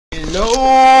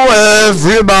Hello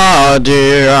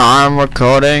everybody, I'm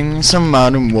recording some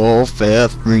Modern Warfare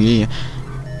 3.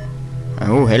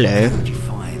 Oh, hello.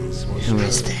 Who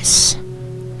is this?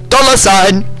 Dollar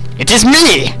sign! It is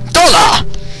me! Dollar!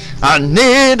 I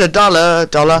need a dollar,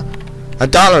 dollar. A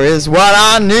dollar is what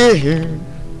I need.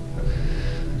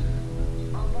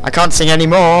 I can't sing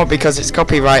anymore because it's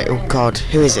copyright. Oh god,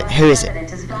 who is it? Who is it?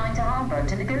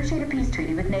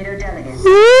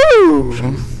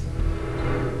 Ooh.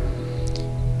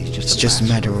 It's just a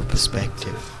matter of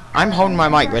perspective. I'm holding my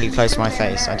mic really close to my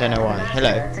face. I don't know why.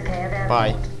 Hello.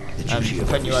 Bye.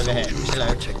 Putting you over here. Hello.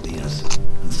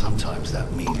 And sometimes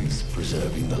that means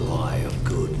preserving the lie of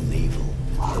good and evil.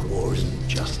 The war isn't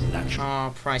just natural.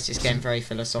 Oh, Price is getting very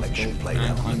philosophical,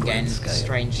 and I'm getting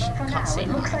strange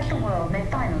cutscene.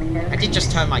 I did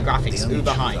just turn my graphics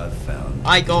uber high.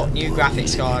 I got new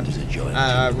graphics card,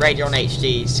 Radeon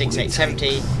HD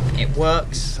 6870. It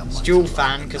works. It's dual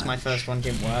fan because my first one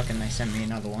didn't work, and they sent me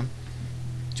another one.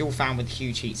 Dual fan with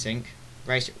huge heatsink.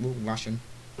 Ooh, Russian.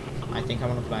 I think I'm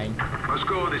on a plane.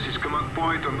 Moscow, this is command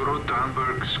point on the road to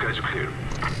Hamburg. Skies are clear.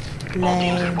 All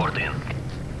teams report in.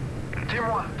 Team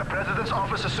 1, the President's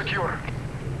office is secure.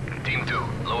 Team 2,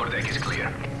 lower deck is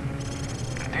clear.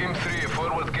 Team 3,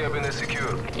 forward cabin is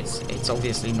secure. It's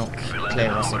obviously not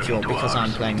clear or secure because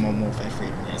I'm playing Modern Warfare 3.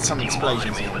 There's some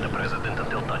explosions. Remain with the President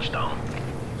until touchdown.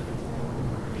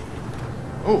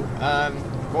 Oh,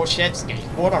 Borshevsky.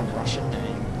 What a Russian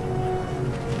name.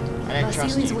 I don't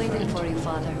trust you, waiting friend. for you,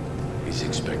 Father. He's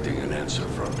expecting an answer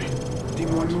from me.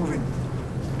 Team 1 moving.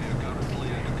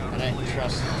 I don't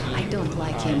trust you. I don't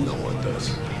like him. No one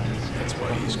does. That's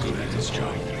why he's good at his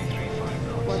job.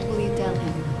 What will you tell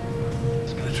him?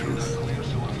 The truth.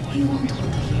 He won't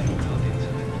want to hear it.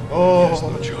 There's no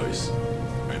Oh, choice.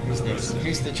 who's this?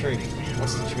 Who's the truth?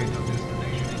 What's the truth?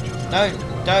 Don't,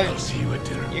 I'll see you at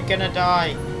dinner. You're gonna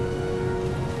die.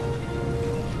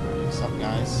 What's up,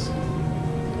 guys?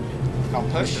 Can't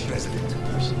push. Mr. President.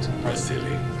 Push it to press.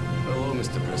 Vasily. Hello,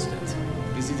 Mr. President.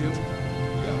 Busy dude?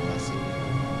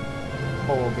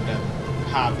 Bogdan.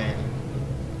 Pavel.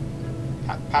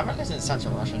 Pavel isn't such a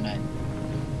Russian name.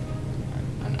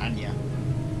 And Anya.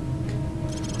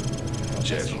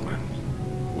 Gentlemen,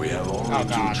 we have only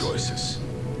two choices.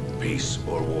 Peace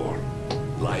or war.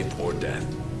 Life or death.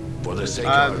 For the sake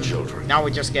of our children. Now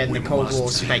we're just getting the Cold War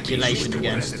speculation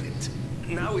again.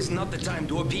 Now is not the time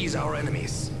to appease our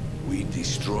enemies. We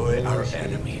destroy our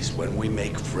enemies when we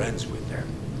make friends with them.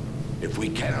 If we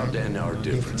cannot end our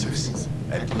differences,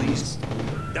 at least...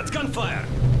 That's gunfire!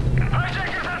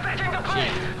 Hijackers are taking the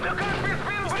plane! The cockpit's been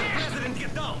breached! President,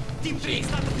 get down! Team 3,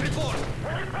 status report!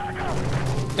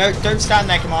 Don't stand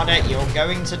there, Commander. You're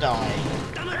going to die.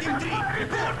 Down Team 3,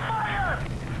 report!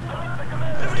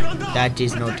 Everyone down! That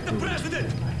is not Protect the good.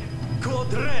 President!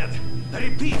 Code red! I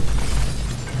repeat!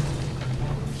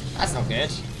 That's not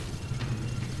good.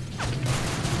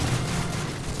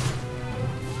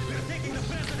 We're taking the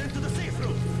President to the safe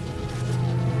room!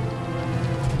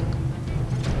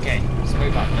 Okay, let's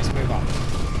move up. Let's move up.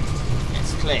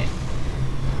 It's clear.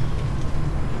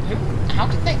 Who? How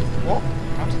did they? What?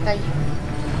 How did they?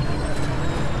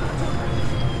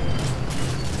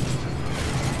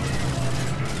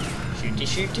 Shooty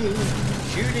shooty,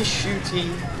 shooty shooty.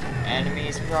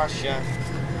 Enemies Russia.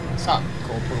 What's up,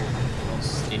 Corporal?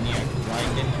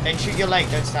 Then shoot your leg.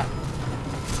 Don't stand.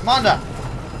 Commander.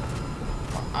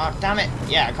 Ah, damn it.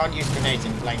 Yeah, I can't use grenades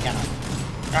in the plane, can I?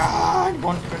 Ah, I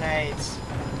want grenades.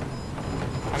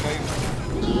 I move.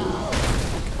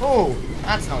 Oh,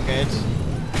 that's not good.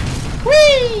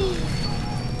 Whee!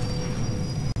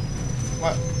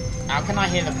 What? How can I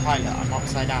hear the pilot? I'm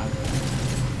upside down.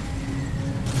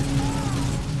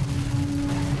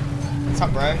 What's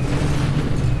up, bro?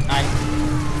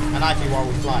 And I do while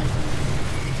we fly.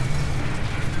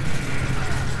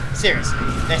 Seriously,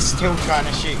 they're still trying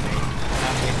to shoot me. And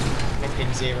I'm with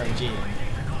flipping 0G.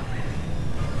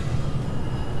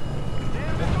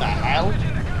 What the hell?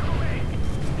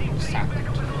 What's happened?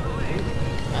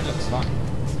 Ooh, that looks fun.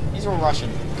 These are all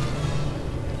Russian. I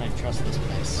don't trust this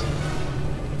place.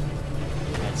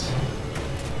 But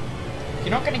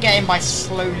you're not going to get in by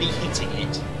slowly hitting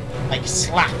it. Like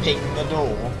slapping the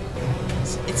door.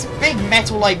 It's a big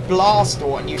metal like blast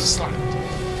door and you slap it.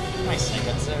 Nice thing,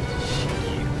 that's a shoot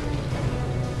you.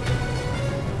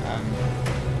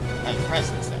 The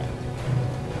presence there.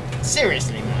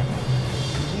 Seriously, man.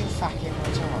 You fucking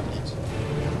retarded.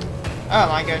 Oh,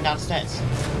 am I going downstairs?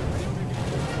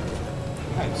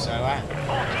 Oh, so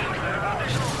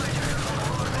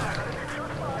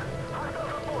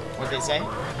what did it say?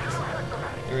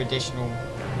 There are additional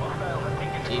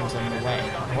teams on the way.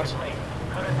 What?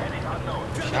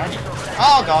 Shiny.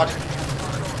 Oh god.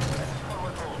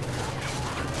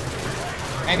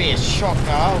 Maybe it's shotgun.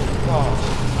 Oh god.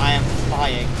 I am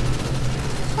flying.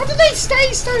 How do they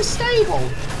stay so stable?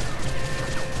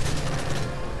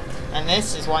 And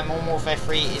this is why Modern Warfare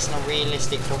 3 isn't a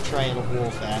realistic portrayal of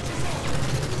warfare.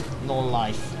 Nor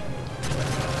life.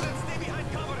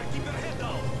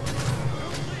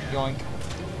 Yoink.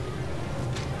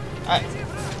 Hey.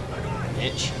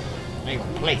 Bitch. There you go,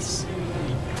 please.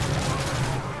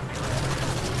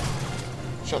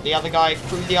 Shot the other guy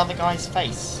through the other guy's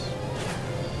face.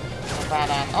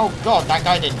 Badass. Oh god, that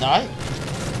guy didn't die.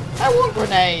 I want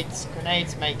grenades.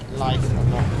 Grenades make life a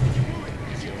lot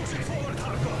easier.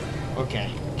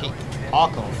 Okay. Keep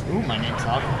Arkov. Ooh, my name's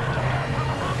Arkov.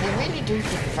 They really do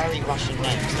pick very Russian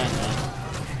names, don't they?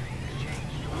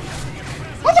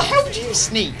 How the hell do you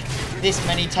sneak this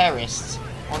many terrorists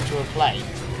onto a plane?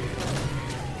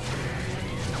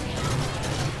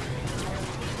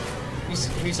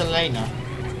 Who's Elena?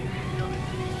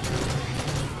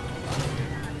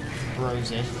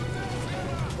 Brosif.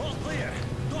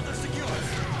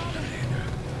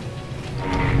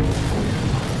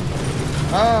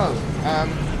 Oh,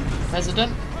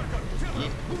 President?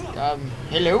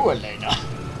 Hello, Elena.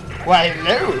 Why,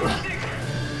 hello.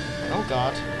 Oh,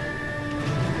 God.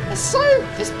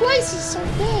 This place is so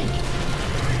big.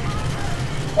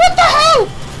 What the hell?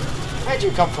 Where'd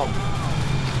you come from?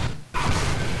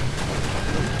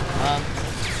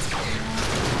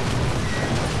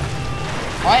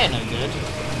 Fire no good.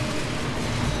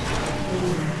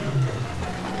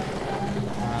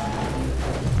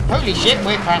 Holy shit,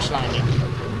 we're crash landing.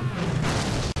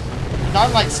 And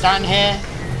I'm like stand here,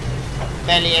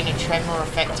 barely any tremor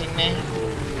affecting me.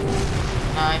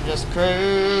 I'm just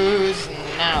cruising,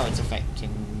 now it's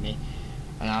affecting me.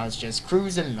 And I was just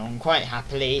cruising along quite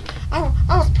happily. I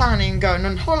was planning on going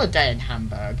on holiday in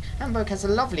Hamburg. Hamburg has a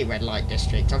lovely red light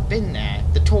district. I've been there.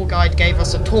 The tour guide gave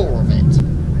us a tour of it.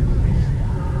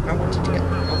 I wanted to go.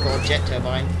 Oh god, jet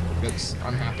turbine. Looks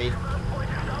unhappy.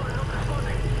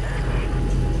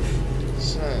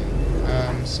 So,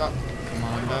 sup,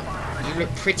 Commander. You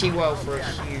look pretty well for a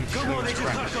huge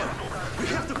crash. We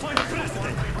have to find the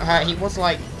president. He was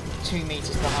like 2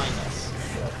 meters behind us.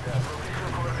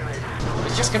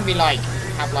 It's just gonna be like,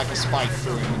 have like a spike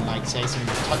through him and like say some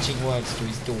touching words to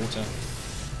his daughter.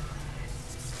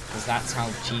 Because that's how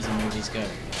cheesy movies go.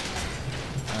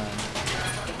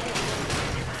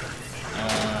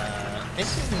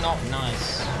 This is not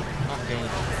nice. Not good.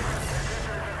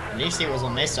 At least he was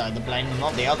on this side of the plane,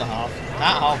 not the other half.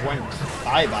 That half went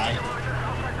bye-bye.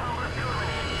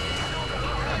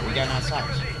 Right, we're going outside.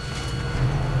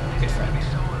 Good friends.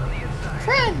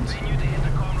 Friends!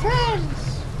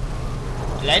 Friends!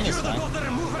 Elena's fine.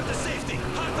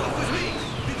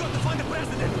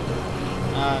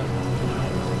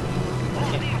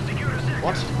 Okay.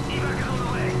 What?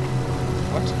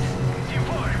 What?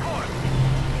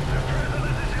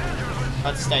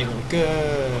 Unstable.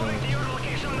 Good.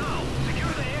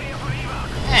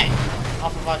 Hey!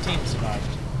 Half of our team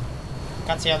survived.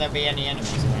 Can't see how there'll be any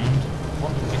enemies around.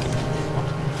 What?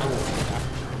 Oh,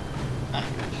 ah.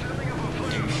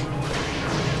 Douche.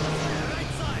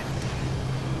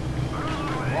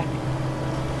 What?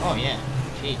 Oh yeah.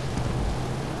 Gee.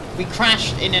 We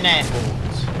crashed in an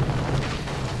airport.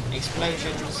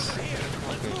 Explosions.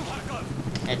 Not good.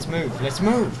 Let's move. Let's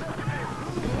move.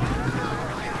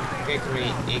 Gregory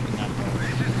Ignat.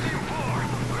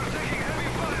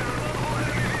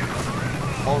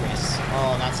 Boris.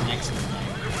 Oh, that's an excellent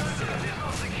name.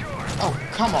 Oh,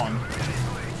 come on.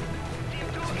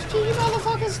 You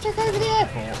motherfuckers took over the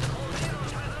airport.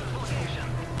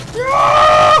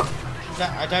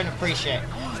 I don't appreciate.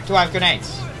 Do I have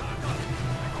grenades?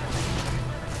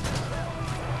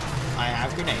 I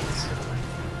have grenades.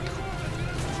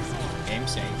 Game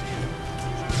saved.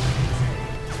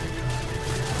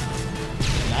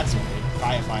 That's not good.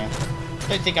 Fire, fire.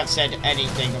 Don't think I've said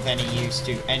anything of any use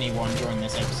to anyone during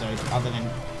this episode, other than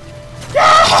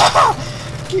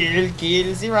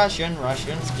kill the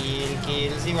Russians,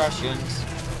 kill the Russians.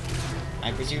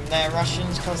 I presume they're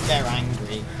Russians because they're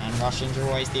angry, and Russians are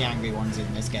always the angry ones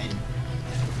in this game.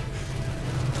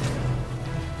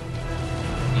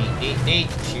 Shooty,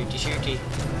 shooty, shooty,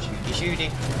 shooty,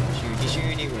 shooty,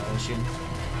 shooty, Russian.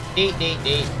 Deet, deet,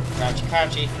 deet, crouchy,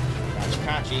 crouchy, crouchy,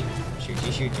 crouchy.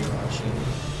 Shooty, shooty, Russian.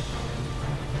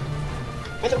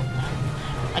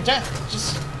 I don't,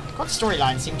 just, God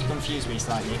storylines seem to confuse me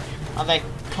slightly. Are they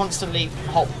constantly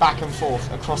hop back and forth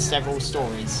across several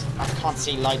stories? I can't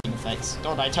see lighting effects.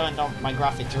 God, I turned on my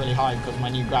graphics really high because of my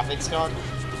new graphics card.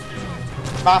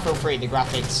 Battlefield 3, the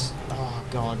graphics, oh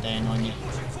god, they annoy me.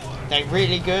 they're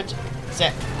really good,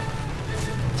 except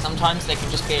sometimes they can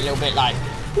just be a little bit like,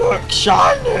 look,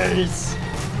 shinies!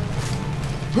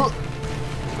 Oh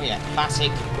yeah,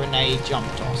 classic grenade jump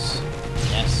toss.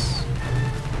 Yes.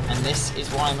 And this is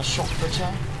why I'm a shot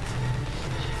putter.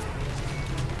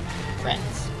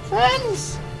 Friends.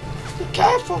 Friends! Be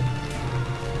careful!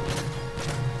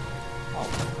 Oh.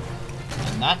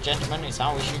 And that, gentlemen, is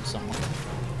how we shoot someone.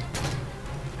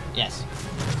 Yes.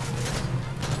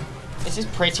 This is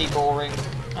pretty boring.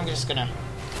 I'm just gonna...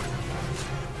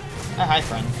 Oh, hi,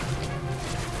 friend.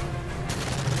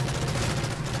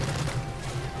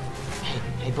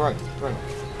 Hey, bro.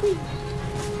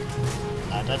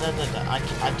 I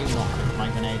do not cook my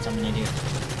grenades, I'm an idiot.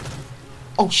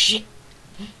 Oh, shit!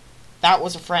 That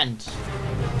was a friend.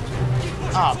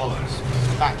 Ah, bollocks.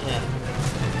 Back here.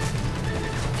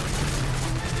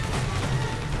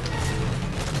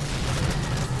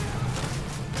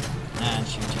 And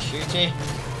shooty.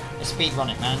 Let's speed run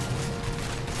it, man.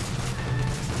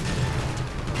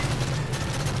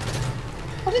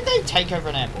 How did they take over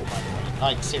an airport, by the way?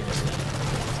 Like, seriously.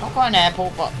 Not quite an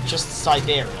airport, but just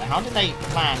Siberia. How did they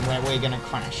plan where we're gonna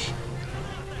crash?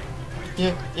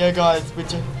 Yeah, guys, we're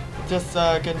just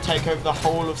gonna take over the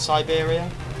whole of Siberia.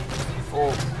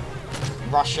 Or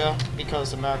Russia,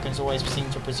 because Americans always seem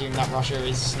to presume that Russia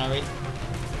is snowy.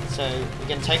 So, we're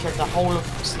gonna take over the whole of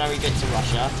snowy bits of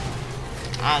Russia.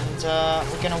 And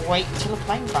we're gonna wait until a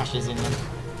plane crashes in them.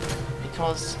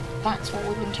 Because that's what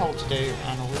we've been told to do,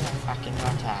 and we are fucking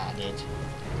retarded.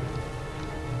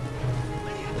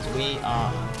 Because we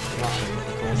are Russian,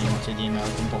 according to the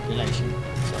American population.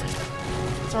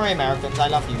 Sorry, Americans, I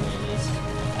love you, aliens.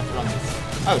 I promise.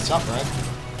 Oh, it's up, bro.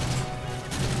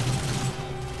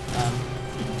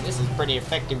 This is a pretty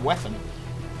effective weapon.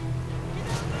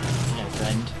 No,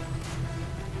 friend.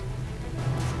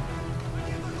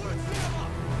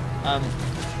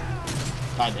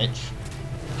 Bye, bitch.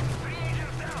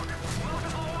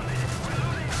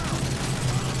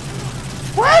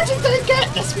 Where did they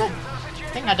get this man? I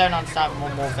think I don't understand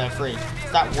Modern Warfare 3.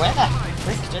 Is that where the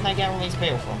frick did they get all these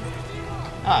people from?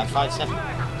 Ah, 5-7.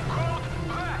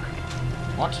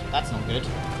 What? That's not good.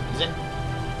 Is it?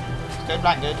 It's good,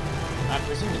 black good. I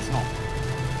presume it's not.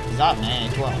 Is that an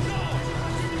A12?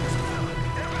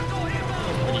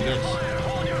 That's pretty good.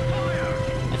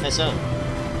 FSO.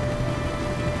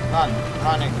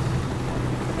 Running.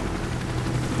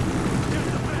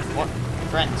 What?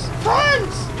 Friends.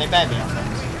 Friends! They better be our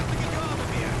friends.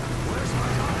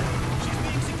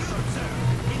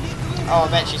 Oh,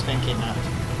 I bet she's been kidnapped.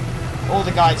 All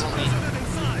the guys on the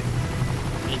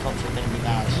helicopter are going to be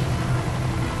bad.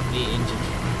 Be injured.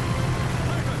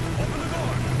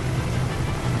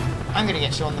 I'm going to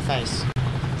get shot in the face.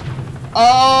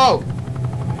 Oh!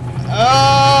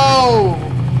 Oh!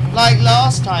 Like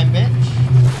last time, bitch.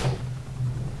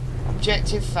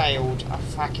 Objective failed. I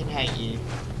fucking hate you.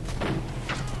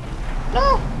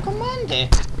 No! Commander!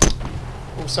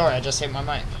 Oh, sorry, I just hit my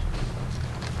mic.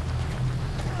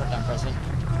 Put down president.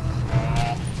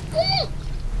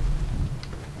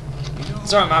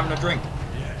 Sorry, I'm having a drink.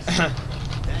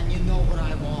 Then you know what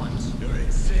I want. You're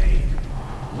insane.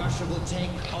 Russia will take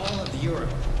all of Europe.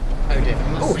 Oh dear.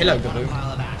 Oh, hello, On a Gaboo.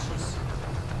 pile of ashes.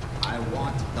 I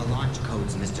want the launch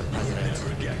codes, Mr. President.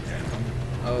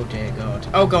 Oh dear God.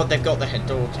 Oh God, they've got the head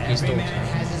daughter. His Every daughter. man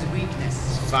has his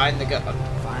weakness. Find the girl.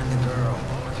 Find the girl.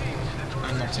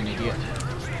 I'm not an idiot.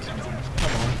 Come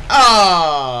on.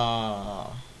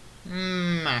 Ah,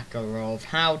 Makarov.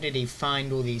 How did he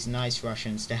find all these nice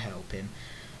Russians to help him?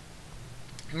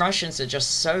 Russians are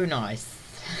just so nice.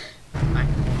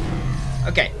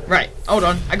 Okay, right. Hold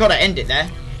on. I gotta end it there.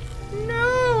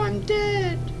 No, I'm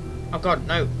dead. Oh God,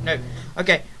 no.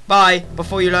 Okay, bye.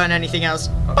 Before you learn anything else.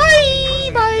 Bye.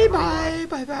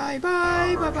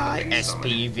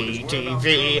 SPV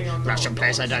TV. Russian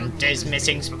president is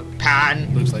missing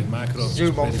pan. Looks like Makarov's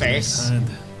Zoom on just played it in his face. hand.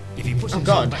 If he puts Oh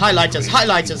himself God, back highlighters, in the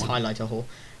highlighters, highlighter hole.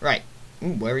 Right.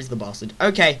 Ooh, where is the bastard?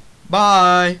 Okay.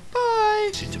 Bye. Bye.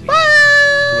 to be Bye.